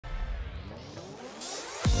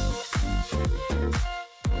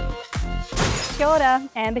Kia ora,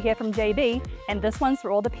 Amber here from JB, and this one's for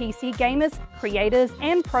all the PC gamers, creators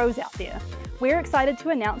and pros out there. We're excited to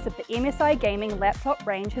announce that the MSI gaming laptop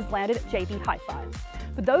range has landed at JB Hi-Fi.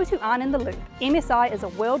 For those who aren't in the loop, MSI is a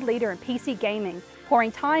world leader in PC gaming,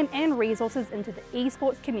 pouring time and resources into the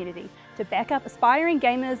eSports community to back up aspiring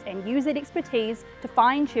gamers and use that expertise to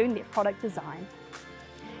fine-tune their product design.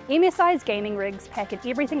 MSI's gaming rigs pack in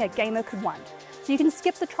everything a gamer could want, so you can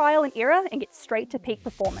skip the trial and error and get straight to peak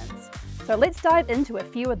performance. So let's dive into a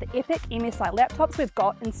few of the epic MSI laptops we've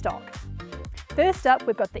got in stock. First up,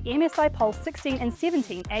 we've got the MSI Pulse 16 and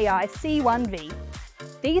 17 AI C1V.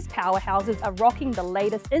 These powerhouses are rocking the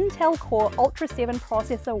latest Intel Core Ultra 7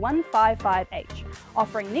 processor 155H,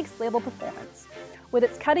 offering next level performance. With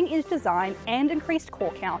its cutting edge design and increased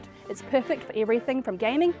core count, it's perfect for everything from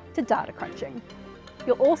gaming to data crunching.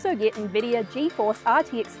 You'll also get NVIDIA GeForce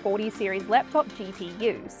RTX 40 series laptop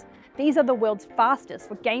GPUs. These are the world's fastest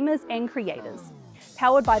for gamers and creators.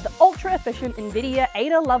 Powered by the ultra-efficient NVIDIA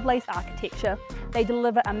Ada Lovelace architecture, they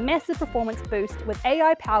deliver a massive performance boost with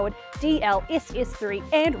AI-powered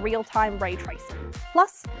DLSS3 and real-time ray tracing.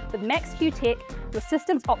 Plus, with Max-Q tech, your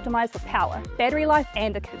system's optimized for power, battery life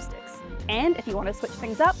and acoustics. And if you want to switch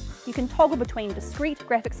things up, you can toggle between discrete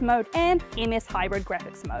graphics mode and MS hybrid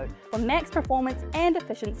graphics mode for max performance and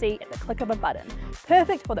efficiency at the click of a button,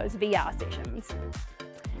 perfect for those VR sessions.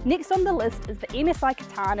 Next on the list is the MSI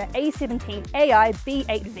Katana A17 AI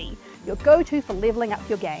B8V, your go-to for leveling up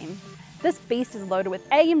your game. This beast is loaded with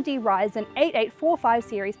AMD Ryzen 8845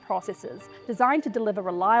 series processors designed to deliver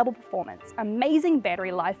reliable performance, amazing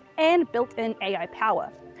battery life, and built-in AI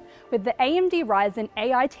power. With the AMD Ryzen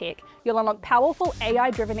AI tech, you'll unlock powerful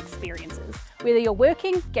AI-driven experiences, whether you're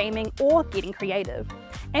working, gaming, or getting creative.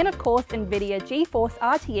 And of course, NVIDIA GeForce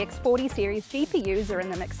RTX 40 series GPUs are in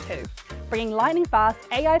the mix too, bringing lightning-fast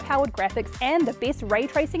AI-powered graphics and the best ray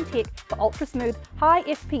tracing tech for ultra-smooth, high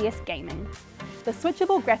FPS gaming. The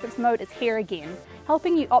switchable graphics mode is here again,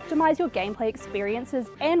 helping you optimize your gameplay experiences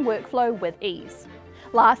and workflow with ease.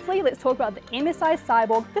 Lastly, let's talk about the MSI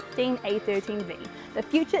Cyborg 15A13V. The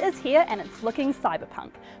future is here and it's looking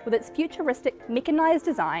cyberpunk. With its futuristic mechanized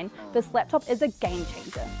design, this laptop is a game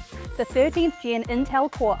changer. The 13th gen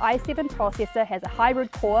Intel Core i7 processor has a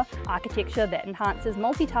hybrid core architecture that enhances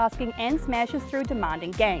multitasking and smashes through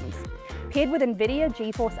demanding games. Paired with NVIDIA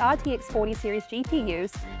GeForce RTX 40 series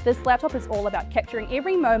GPUs, this laptop is all about capturing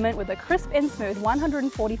every moment with a crisp and smooth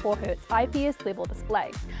 144Hz IPS level display.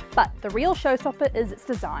 But the real showstopper is its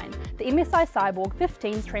design. The MSI Cyborg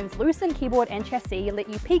 15's translucent keyboard and chassis let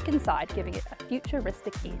you peek inside, giving it a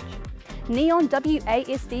futuristic edge. Neon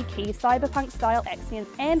WASD key, cyberpunk style accents,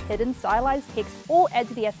 and hidden stylized text all add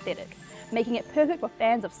to the aesthetic, making it perfect for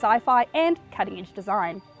fans of sci-fi and cutting-edge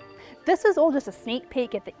design. This is all just a sneak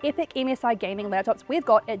peek at the epic MSI gaming laptops we've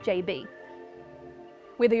got at JB.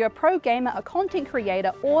 Whether you're a pro gamer, a content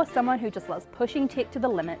creator, or someone who just loves pushing tech to the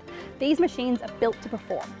limit, these machines are built to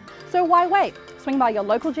perform. So why wait? Swing by your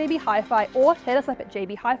local JB Hi-Fi or hit us up at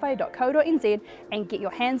jbhifi.co.nz and get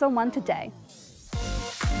your hands on one today.